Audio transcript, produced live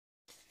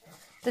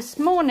This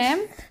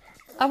morning,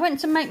 I went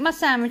to make my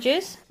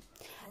sandwiches,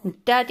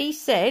 and Daddy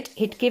said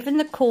he'd given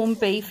the corned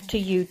beef to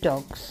you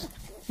dogs.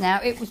 Now,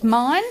 it was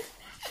mine,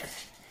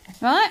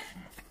 right?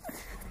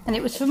 And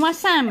it was for my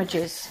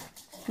sandwiches.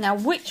 Now,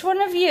 which one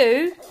of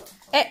you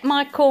ate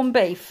my corned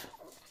beef?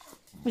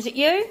 Was it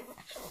you?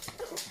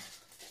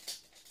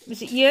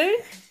 Was it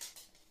you?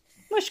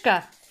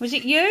 Mushka, was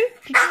it you?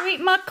 Did you eat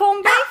my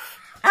corned beef?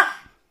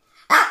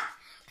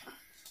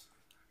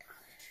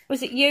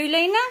 Was it you,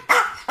 Lena?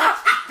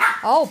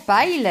 Oh,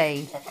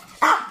 Bailey.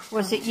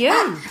 Was it you?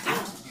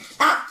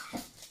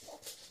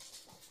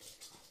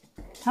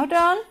 Hold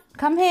on.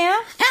 Come here.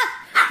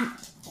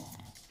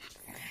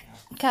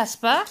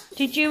 Casper,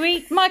 did you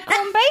eat my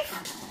corned beef?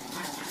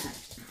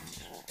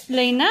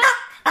 Lena?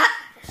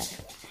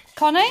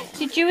 Connie,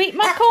 did you eat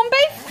my corned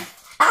beef?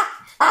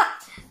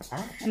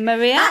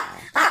 Maria?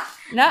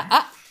 No.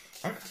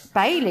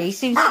 Bailey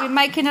seems to be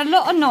making a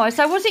lot of noise.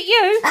 So was it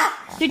you?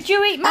 Did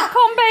you eat my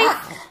corned beef?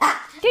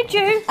 Did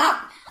you?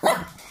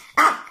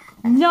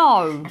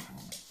 No.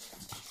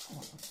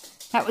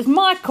 That was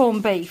my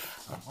corned beef.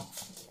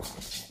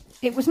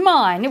 It was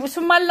mine. It was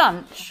for my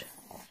lunch.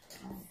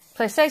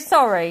 So say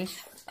sorry.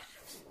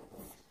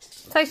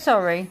 Say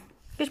sorry.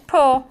 Just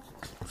paw.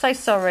 Say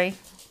sorry.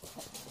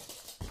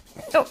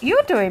 Oh,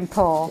 you're doing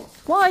paw.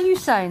 Why are you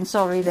saying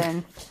sorry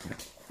then?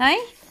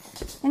 Hey?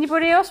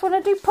 Anybody else want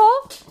to do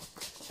paw?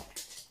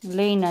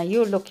 Lena,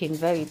 you're looking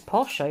very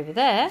posh over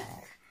there.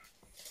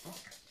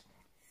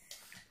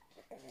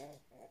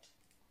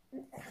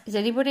 Is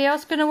anybody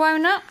else going to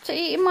own up to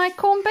eating my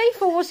corned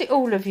beef, or was it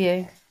all of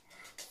you?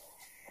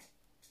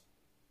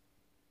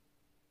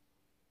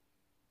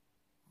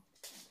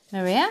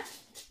 Maria?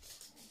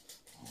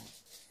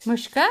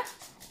 Mushka?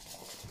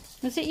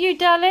 Was it you,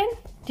 darling?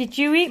 Did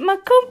you eat my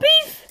corned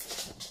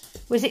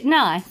beef? Was it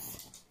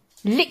nice?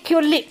 Lick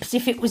your lips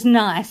if it was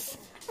nice.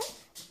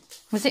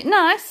 Was it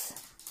nice?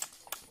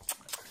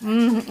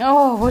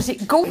 Oh, was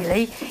it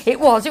greedy? It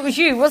was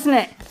you, wasn't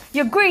it?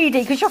 You're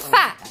greedy because you're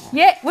fat.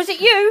 Yeah, was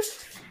it you?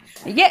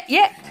 Yeah.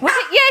 Was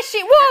it? Yes,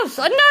 it was.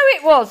 I know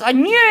it was. I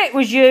knew it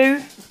was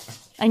you.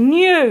 I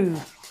knew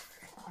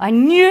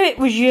it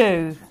was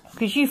you.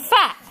 Because you're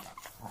fat.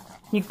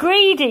 You're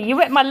greedy.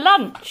 You ate my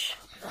lunch.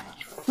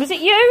 Was it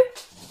you?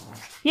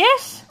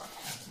 Yes?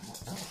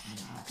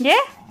 Yeah?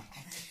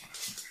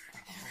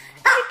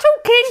 Are you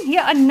talking?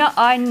 Yeah,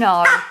 I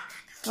know.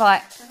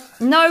 Right.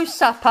 No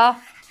supper.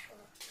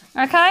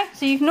 Okay?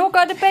 So you can all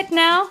go to bed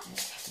now.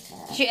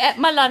 You ate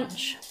my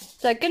lunch.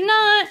 So good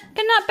night.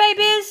 Good night,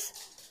 babies.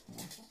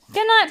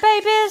 Good night,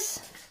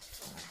 babies.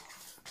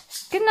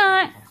 Good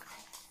night.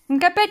 And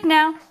go to bed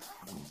now.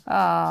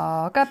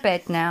 Oh, go to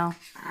bed now.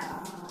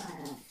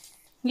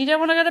 You don't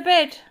want to go to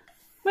bed?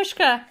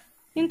 Mushka,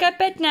 you can go to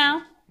bed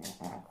now.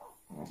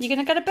 You're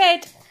going to go to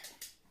bed?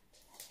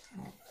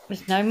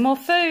 There's no more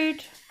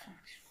food.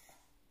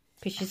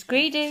 Because she's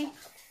greedy.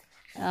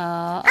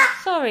 Oh,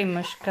 sorry,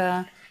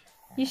 Mushka.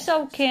 You're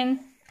sulking.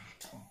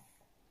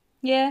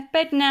 Yeah,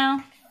 bed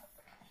now.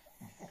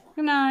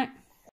 Good night.